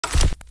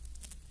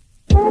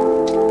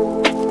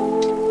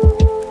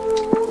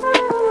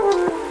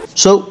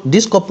So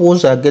these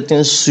couples are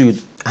getting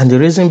sued, and the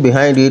reason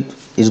behind it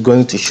is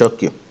going to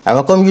shock you. I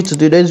welcome you to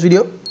today's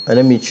video. My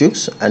name is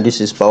Chuks, and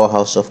this is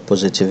Powerhouse of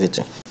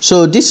Positivity.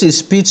 So this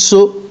is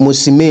Pitso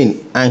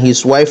Mosimane and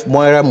his wife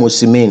Moira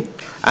Mosimane,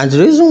 and the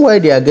reason why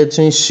they are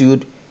getting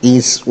sued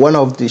is one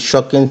of the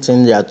shocking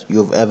things that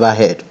you've ever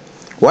heard.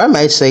 Why am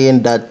I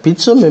saying that?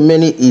 Pitso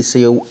Mosimane is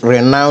a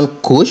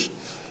renowned coach.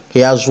 He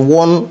has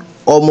won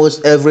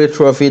almost every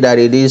trophy that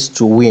it is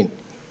to win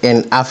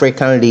in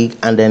African League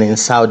and then in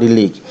Saudi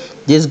League.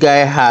 This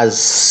guy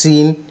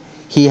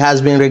he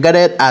has been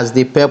regarded as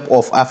the Pep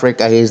of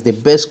Africa. He is the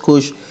best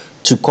coach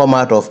to come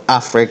out of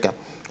Africa.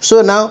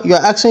 So now you're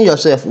asking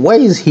yourself, why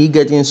is he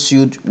getting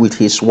sued with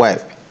his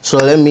wife? So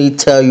let me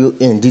tell you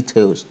in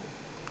details.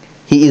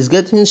 He is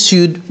getting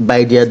sued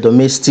by their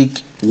domestic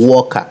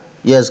worker.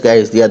 Yes,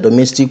 guys, their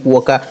domestic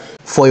worker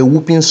for a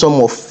whooping sum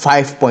of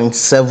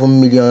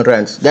 5.7 million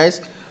rands.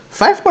 Guys,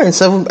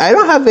 5.7, I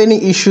don't have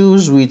any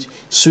issues with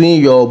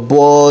suing your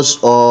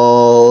boss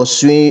or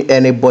suing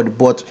anybody,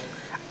 but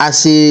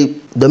as a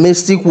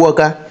domestic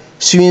worker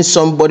suing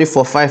somebody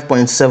for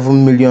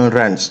 5.7 million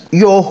rands,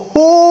 your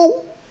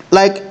whole,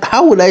 like,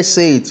 how would I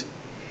say it,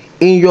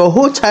 in your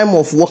whole time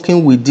of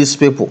working with these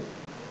people,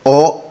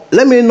 or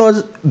let me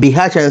not be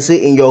harsh and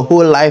say in your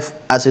whole life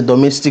as a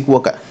domestic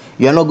worker,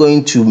 you're not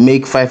going to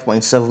make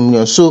 5.7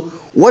 million. So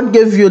what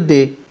gave you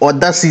the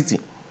audacity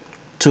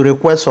to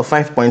request for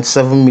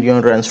 5.7 million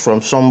rands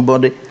from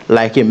somebody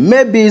like him?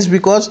 Maybe it's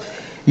because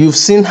you've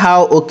seen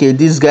how, okay,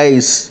 this guy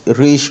is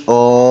rich,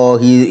 or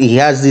he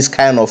has this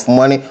kind of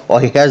money,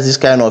 or he has this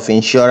kind of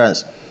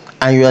insurance,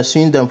 and you are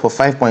suing them for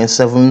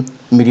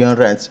 5.7 million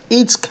rands.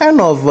 It's kind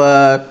of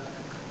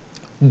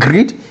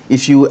greed,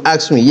 if you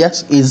ask me.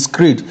 Yes, it's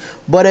greed.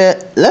 But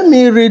let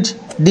me read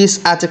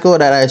this article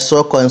that I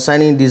saw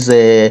concerning this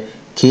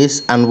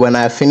case, and when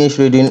I finish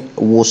reading,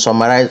 we'll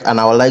summarize, and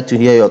I would like to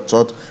hear your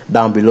thoughts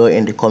down below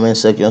in the comment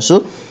section.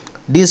 So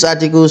this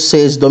article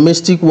says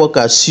domestic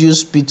worker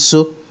sues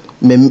Pitso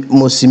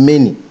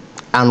Mosimane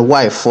and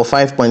wife for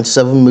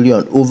 5.7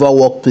 million over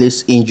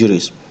workplace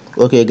injuries.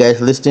 Okay,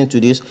 guys, listen to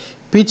this.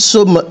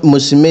 Pitso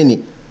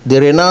Mosimane, the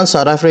renowned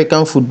South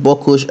African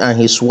football coach, and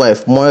his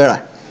wife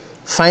Moira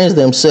finds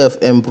themselves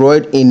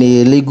embroiled in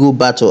a legal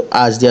battle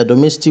as their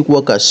domestic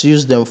worker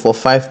sues them for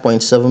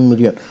 5.7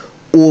 million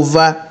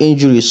over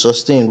injuries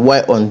sustained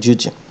while on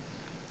duty.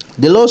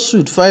 The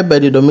lawsuit filed by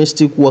the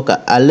domestic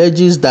worker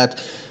alleges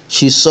that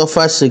she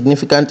suffered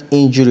significant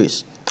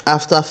injuries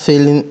after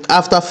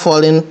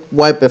falling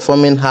while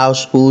performing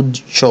household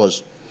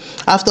chores.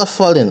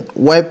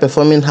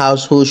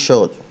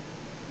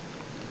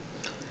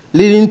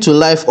 Leading to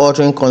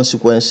life-altering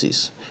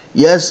consequences.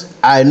 Yes,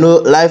 I know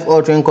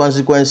life-altering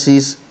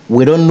consequences.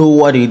 We don't know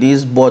what it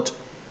is, but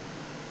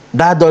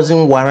that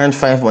doesn't warrant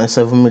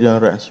 5.7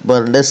 million rands.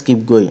 But let's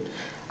keep going.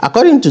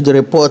 According to the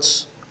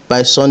reports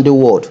by Sunday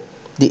World,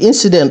 the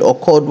incident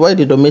occurred while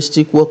the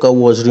domestic worker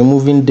was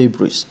removing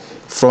debris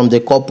from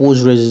the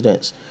couple's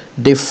residence.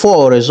 The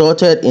fall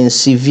resulted in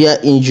severe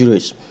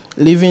injuries,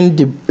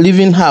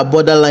 leaving her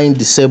borderline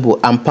disabled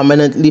and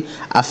permanently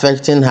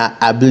affecting her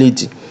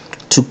ability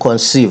to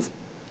conceive.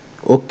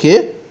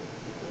 Okay,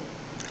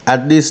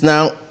 at least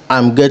now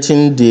I'm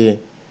getting the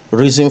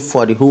reason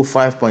for the whole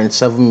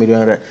 5.7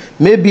 million rand.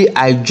 Maybe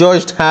I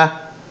judged her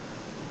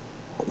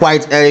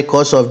quite early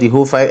because of the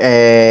whole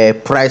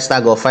price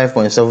tag of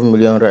 5.7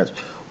 million rand,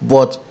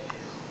 but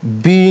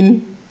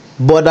being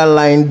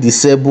borderline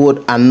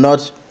disabled and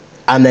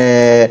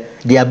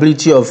the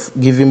ability of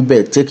giving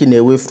birth taken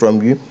away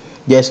from you,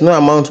 there's no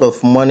amount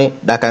of money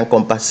that can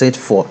compensate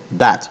for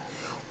that.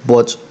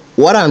 But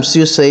what I'm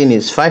still saying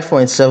is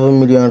 5.7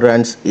 million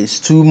rands is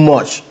too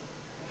much,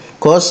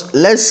 because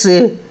let's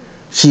say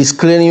she's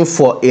claiming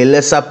for a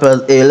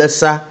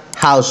lesser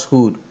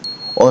household,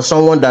 or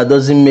someone that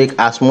doesn't make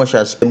as much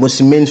as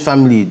Mosimane's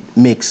family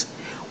makes.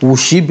 Will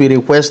she be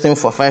requesting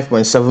for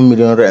 5.7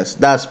 million rands?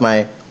 That's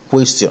my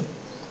question.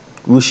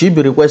 Will she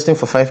be requesting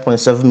for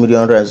 5.7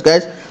 million rands?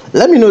 Guys,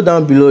 let me know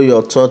down below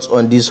your thoughts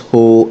on this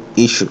whole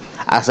issue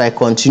as I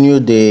continue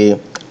the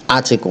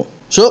article.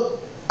 So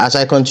as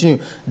I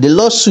continue, the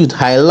lawsuit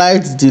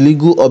highlights the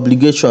legal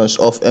obligations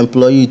of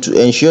employees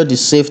to ensure the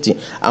safety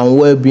and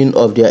well-being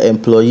of their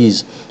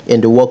employees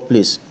in the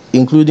workplace,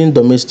 including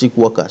domestic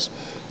workers.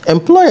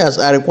 Employers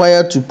are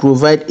required to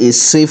provide a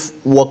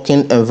safe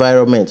working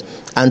environment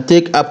and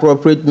take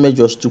appropriate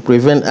measures to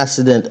prevent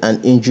accidents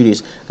and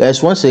injuries.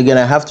 Guys, once again,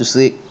 I have to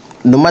say,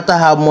 no matter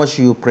how much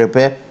you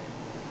prepare,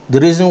 the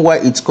reason why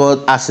it's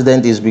called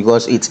accident is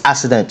because it's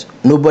accident.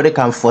 Nobody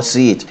can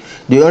foresee it.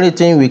 The only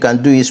thing we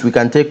can do is we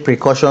can take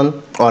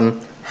precaution on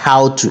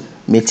how to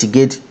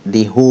mitigate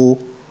the whole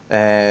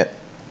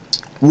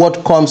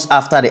what comes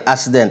after the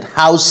accident,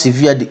 how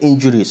severe the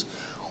injuries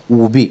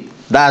will be.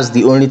 That's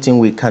the only thing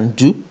we can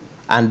do,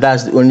 and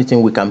that's the only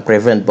thing we can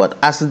prevent. But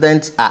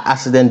accidents are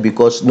accidents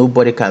because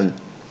nobody can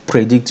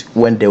predict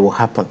when they will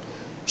happen.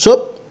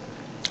 So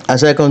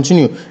As I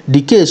continue,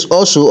 the case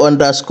also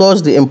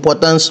underscores the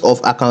importance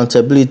of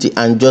accountability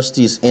and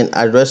justice in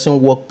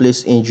addressing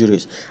workplace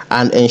injuries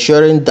and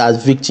ensuring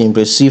that victims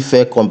receive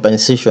fair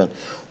compensation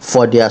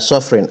for their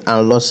suffering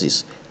and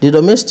losses. The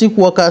domestic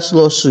workers'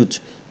 lawsuit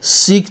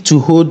seeks to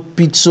hold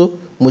Pitso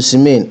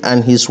Mosimane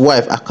and his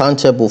wife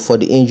accountable for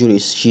the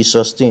injuries she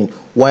sustained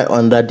while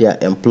under their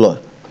employ.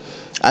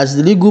 As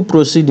the legal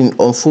proceeding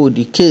unfolds,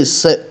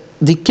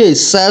 the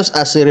case serves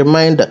as a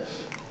reminder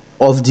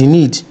of the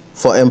need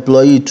for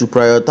employees to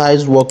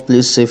prioritize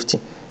workplace safety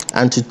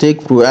and to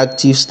take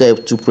proactive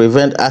steps to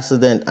prevent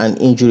accidents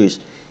and injuries.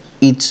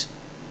 It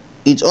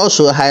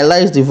also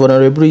highlights the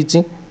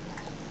vulnerability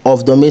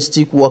of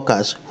domestic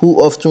workers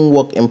who often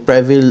work in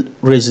private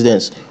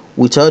residences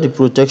without the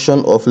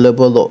protection of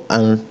labor law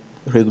and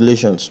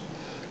regulations.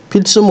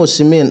 Pitso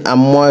Mosimane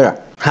and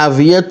Moira have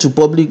yet to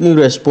publicly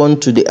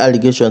respond to the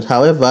allegations.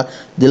 However,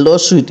 the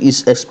lawsuit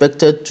is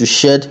expected to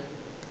shed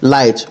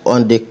light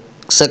on the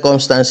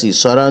circumstances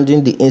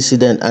surrounding the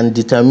incident and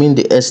determine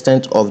the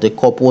extent of the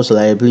couple's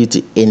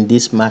liability in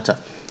this matter.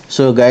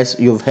 So guys,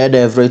 you've heard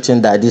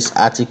everything that this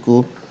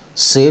article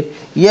said.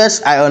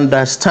 Yes, I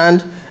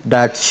understand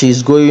that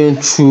she's going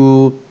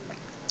through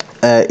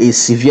a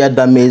severe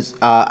damage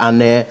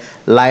and a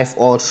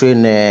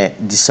life-altering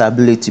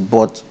disability,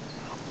 but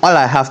all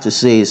I have to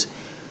say is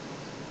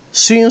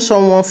suing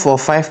someone for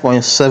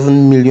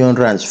 5.7 million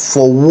rands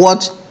for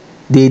what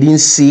they didn't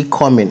see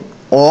coming,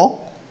 or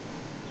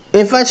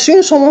in fact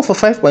suing someone for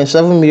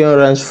 5.7 million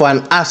rands for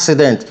an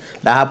accident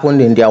that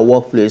happened in their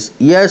workplace.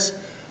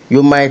 Yes,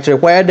 you might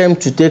require them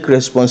to take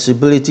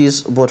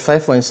responsibilities, but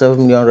 5.7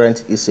 million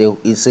rands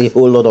is a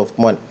whole lot of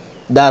money.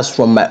 That's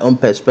from my own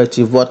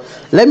perspective, but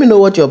let me know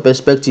what your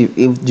perspective.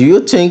 Do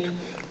you think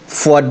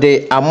for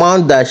the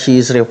amount that she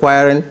is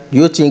requiring, do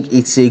you think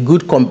it's a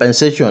good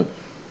compensation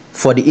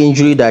for the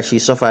injury that she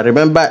suffered?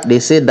 Remember, they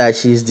said that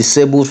she is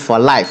disabled for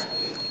life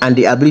and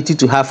the ability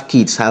to have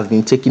kids have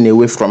been taken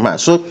away from her.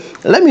 So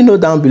let me know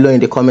down below in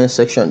the comment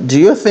section, do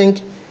you think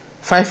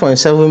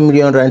 5.7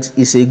 million rands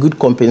is a good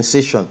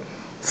compensation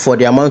for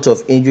the amount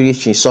of injury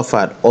she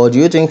suffered, or do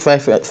you think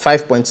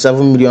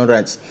 5.7 million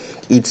rands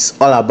it's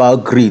all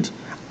about greed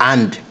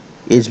and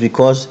it's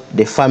because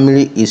the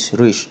family is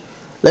rich?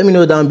 Let me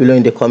know down below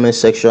in the comment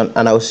section,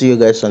 and I'll see you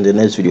guys on the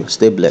next video.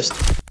 Stay blessed.